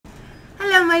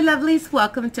my lovelies,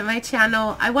 welcome to my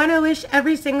channel. I want to wish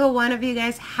every single one of you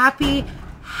guys happy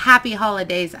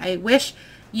holidays. I wish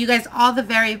you guys all the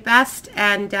very best,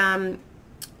 and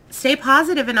stay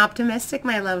positive and optimistic,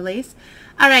 my lovelies.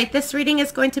 Alright, this reading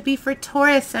is going to be for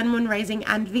Taurus, Sun, Moon, Rising,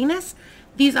 and Venus.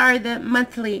 These are the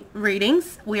monthly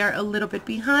readings. We are a little bit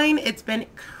behind. It's been a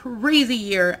crazy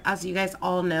year, as you guys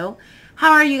all know.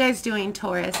 How are you guys doing,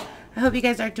 Taurus? I hope you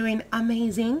guys are doing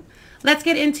amazing. Let's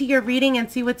get into your reading and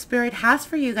see what Spirit has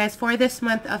for you guys for this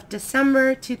month of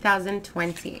December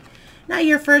 2020. Now,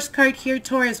 your first card here,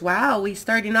 Taurus. Wow, we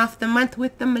starting off the month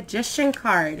with the Magician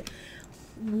card.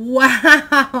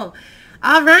 Wow.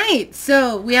 All right,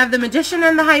 so we have the Magician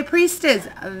and the High Priestess.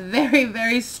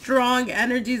 Very strong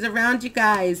energies around you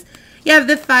guys. You have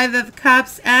the Five of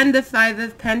Cups and the Five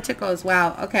of Pentacles.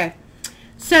 Wow, okay.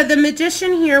 So the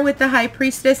Magician here with the High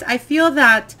Priestess, I feel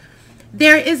that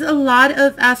there is a lot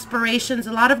of aspirations,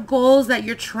 a lot of goals that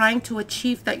you're trying to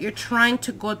achieve, that you're trying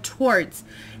to go towards.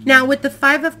 Now, with the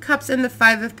Five of Cups and the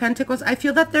Five of Pentacles, I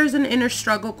feel that there's an inner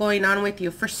struggle going on with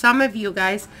you. For some of you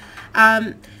guys,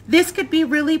 this could be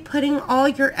really putting all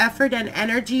your effort and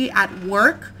energy at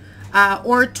work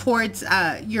or towards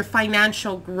your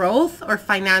financial growth or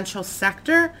financial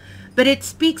sector. But it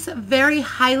speaks very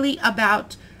highly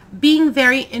about being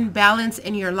very in balance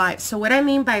in your life. So what I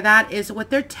mean by that is, what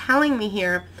they're telling me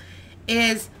here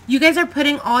is you guys are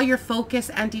putting all your focus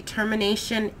and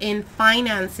determination in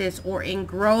finances or in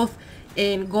growth,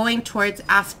 in going towards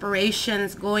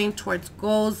aspirations, going towards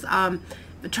goals,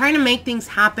 trying to make things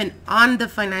happen on the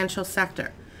financial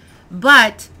sector.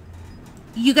 But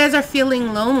you guys are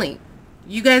feeling lonely.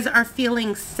 You guys are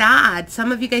feeling sad.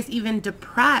 Some of you guys even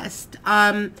depressed.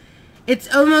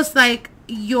 It's almost like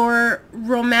your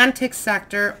romantic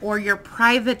sector or your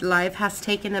private life has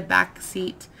taken a back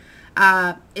seat.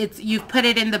 You've put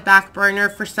it in the back burner.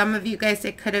 For some of you guys,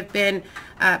 it could have been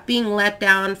being let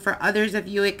down. For others of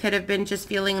you, it could have been just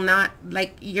feeling not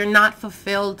like you're not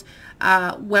fulfilled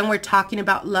when we're talking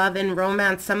about love and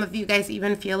romance. Some of you guys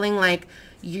even feeling like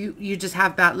you just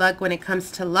have bad luck when it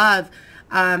comes to love.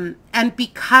 And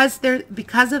because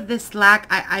of this lack,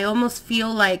 I almost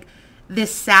feel like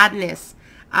this sadness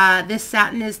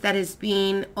that is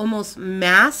being almost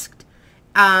masked.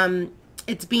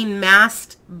 It's being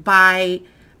masked by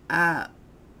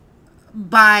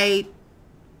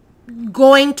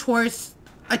going towards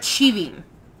achieving.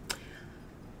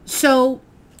 So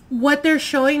what they're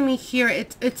showing me here,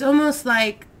 it's almost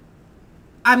like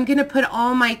I'm gonna put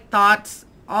all my thoughts,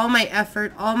 all my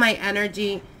effort, all my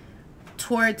energy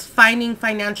towards finding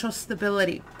financial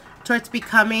stability, towards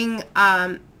becoming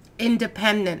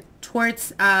independent,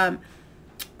 towards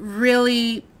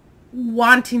really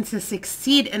wanting to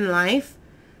succeed in life.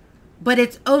 But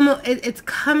it's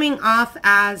coming off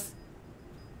as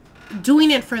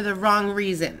doing it for the wrong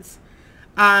reasons.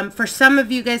 For some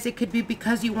of you guys, it could be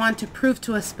because you want to prove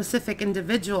to a specific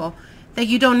individual that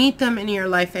you don't need them in your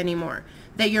life anymore,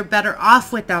 that you're better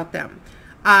off without them.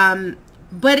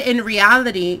 But in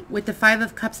reality, with the Five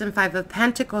of Cups and Five of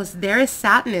Pentacles, there is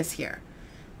sadness here.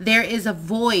 There is a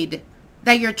void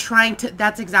that you're trying to,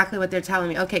 that's exactly what they're telling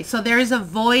me. Okay, so there is a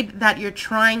void that you're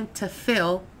trying to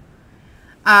fill.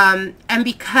 And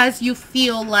because you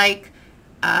feel like,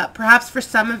 perhaps for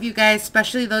some of you guys,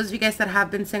 especially those of you guys that have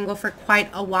been single for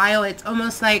quite a while, it's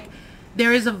almost like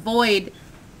there is a void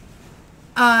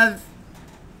of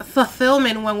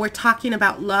fulfillment when we're talking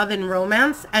about love and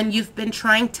romance, and you've been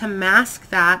trying to mask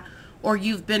that, or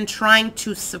you've been trying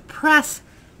to suppress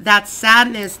that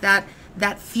sadness, that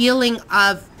feeling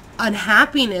of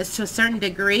unhappiness to a certain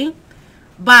degree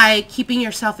by keeping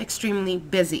yourself extremely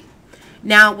busy.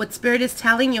 Now, what Spirit is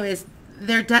telling you is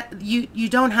you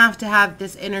don't have to have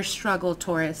this inner struggle,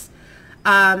 Taurus.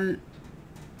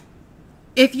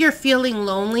 If you're feeling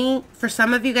lonely, for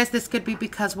some of you guys, this could be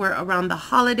because we're around the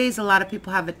holidays. A lot of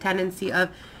people have a tendency of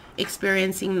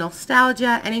experiencing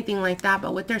nostalgia, anything like that.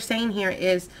 But what they're saying here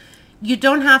is you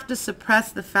don't have to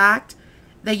suppress the fact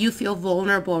that you feel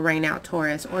vulnerable right now,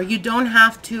 Taurus, or you don't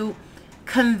have to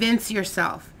convince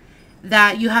yourself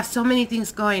that you have so many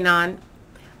things going on.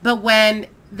 But when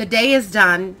the day is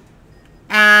done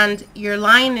and you're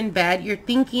lying in bed, you're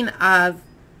thinking of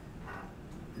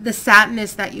the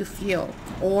sadness that you feel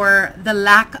or the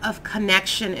lack of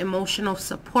connection, emotional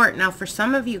support. Now, for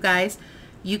some of you guys,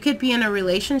 you could be in a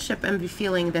relationship and be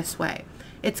feeling this way.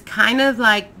 It's kind of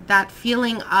like that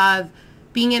feeling of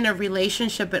being in a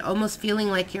relationship but almost feeling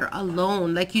like you're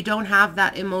alone, like you don't have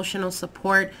that emotional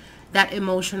support, that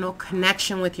emotional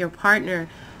connection with your partner.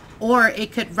 Or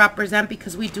it could represent,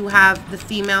 because we do have the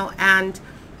female and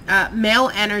male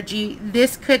energy,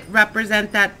 this could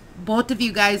represent that both of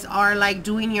you guys are like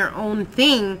doing your own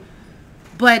thing,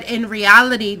 but in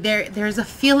reality there's a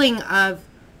feeling of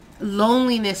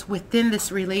loneliness within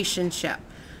this relationship.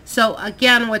 So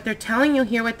again, what they're telling you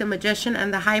here with the Magician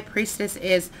and the High Priestess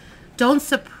is, don't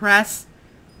suppress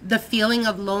the feeling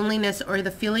of loneliness or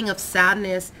the feeling of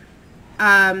sadness.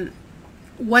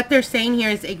 What they're saying here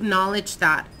is acknowledge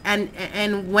that,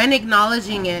 and when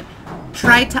acknowledging it,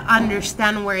 try to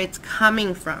understand where it's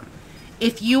coming from.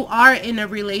 If you are in a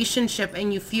relationship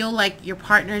and you feel like your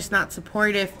partner's not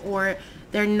supportive, or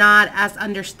they're not as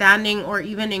understanding or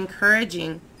even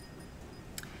encouraging,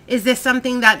 is this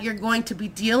something that you're going to be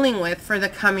dealing with for the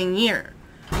coming year?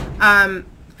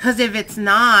 Because if it's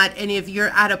not, and if you're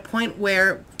at a point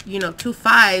where, you know, 2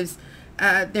 5s,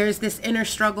 there's this inner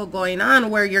struggle going on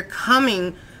where you're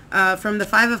coming from the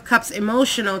 5 of Cups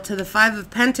emotional to the 5 of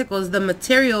Pentacles, the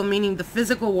material, meaning the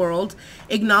physical world,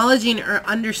 acknowledging or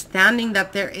understanding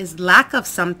that there is lack of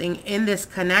something in this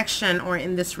connection or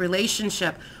in this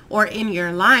relationship or in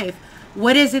your life.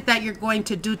 What is it that you're going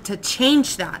to do to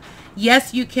change that?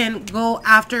 Yes, you can go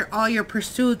after all your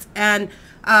pursuits and,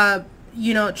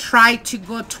 you know, try to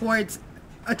go towards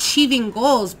achieving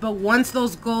goals, but once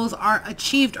those goals are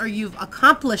achieved or you've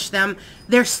accomplished them,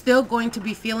 they're still going to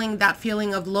be feeling that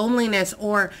feeling of loneliness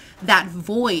or that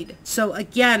void. So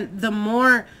again, the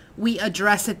more we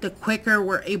address it, the quicker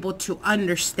we're able to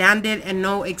understand it and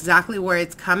know exactly where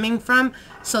it's coming from,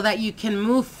 so that you can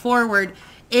move forward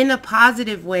in a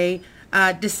positive way,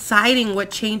 deciding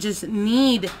what changes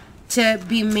need to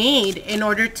be made in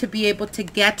order to be able to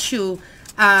get you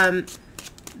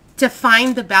to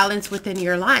find the balance within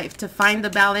your life, to find the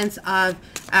balance of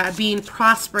being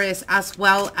prosperous as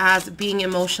well as being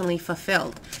emotionally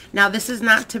fulfilled. Now, this is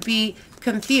not to be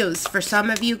confused. For some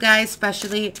of you guys,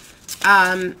 especially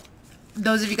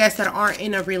those of you guys that are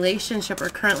in a relationship or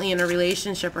currently in a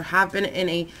relationship or have been in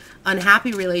a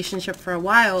unhappy relationship for a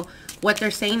while, what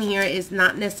they're saying here is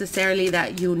not necessarily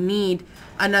that you need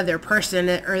another person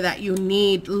or that you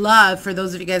need love. For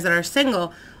those of you guys that are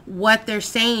single, what they're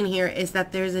saying here is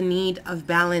that there's a need of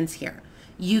balance here.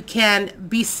 You can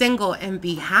be single and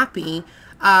be happy.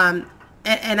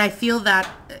 And I feel that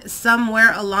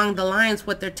somewhere along the lines,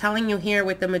 what they're telling you here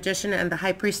with the Magician and the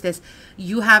High Priestess,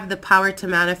 you have the power to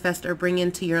manifest or bring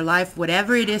into your life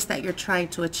whatever it is that you're trying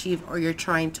to achieve or you're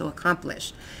trying to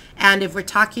accomplish. And if we're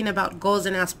talking about goals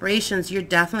and aspirations, you're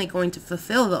definitely going to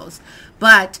fulfill those.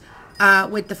 But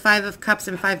with the 5 of Cups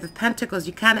and 5 of Pentacles,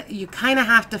 you kind of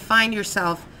have to find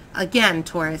yourself again,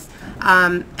 Taurus.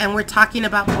 And we're talking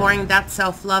about pouring that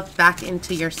self-love back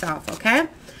into yourself, okay?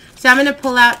 So I'm going to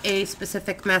pull out a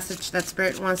specific message that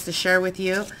Spirit wants to share with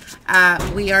you.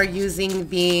 We are using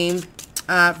the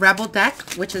Rebel deck,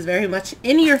 which is very much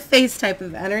in your face type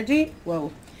of energy.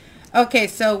 Whoa. Okay,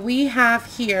 so we have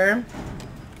here,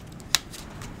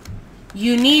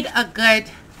 you need a good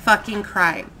fucking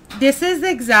cry. This is the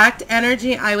exact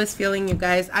energy I was feeling, you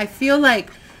guys. I feel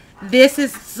like this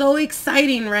is so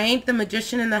exciting, right? The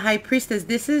Magician and the High Priestess.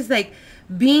 This is like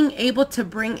being able to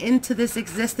bring into this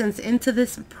existence, into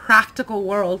this practical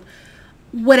world,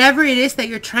 whatever it is that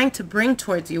you're trying to bring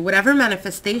towards you, whatever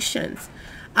manifestations.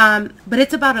 But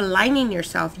it's about aligning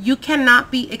yourself. You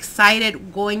cannot be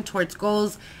excited going towards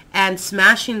goals and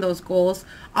smashing those goals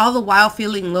all the while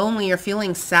feeling lonely or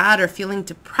feeling sad or feeling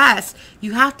depressed.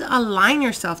 You have to align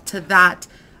yourself to that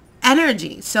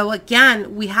energy. So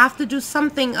again, we have to do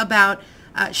something about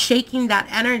shaking that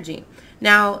energy.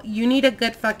 Now, you need a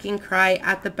good fucking cry.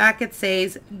 At the back it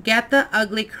says, get the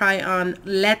ugly cry on,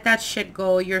 let that shit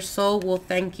go, your soul will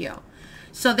thank you.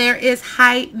 So there is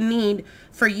high need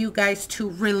for you guys to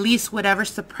release whatever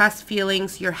suppressed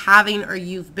feelings you're having or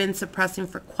you've been suppressing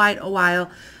for quite a while.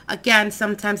 Again,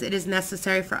 sometimes it is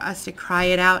necessary for us to cry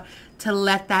it out, to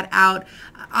let that out.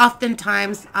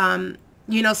 Oftentimes,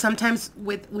 you know, sometimes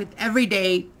with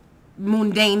everyday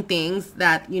mundane things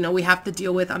that, you know, we have to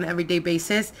deal with on an everyday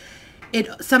basis,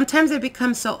 sometimes it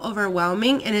becomes so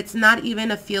overwhelming, and it's not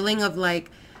even a feeling of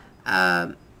like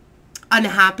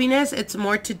unhappiness. It's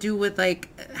more to do with like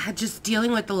just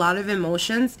dealing with a lot of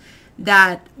emotions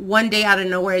that one day out of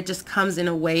nowhere it just comes in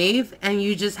a wave, and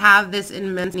you just have this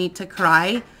immense need to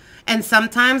cry. And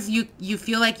sometimes you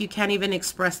feel like you can't even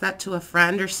express that to a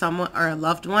friend or someone or a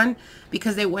loved one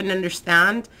because they wouldn't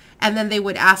understand. And then they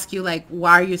would ask you like,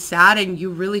 why are you sad? And you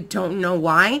really don't know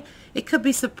why. It could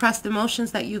be suppressed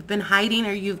emotions that you've been hiding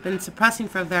or you've been suppressing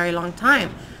for a very long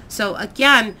time. So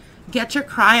again, get your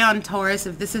cry on, Taurus,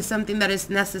 if this is something that is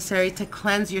necessary to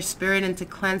cleanse your spirit and to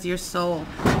cleanse your soul.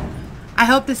 I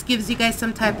hope this gives you guys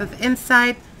some type of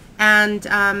insight, and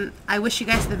I wish you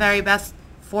guys the very best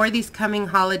for these coming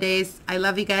holidays. I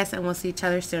love you guys, and we'll see each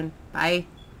other soon. Bye.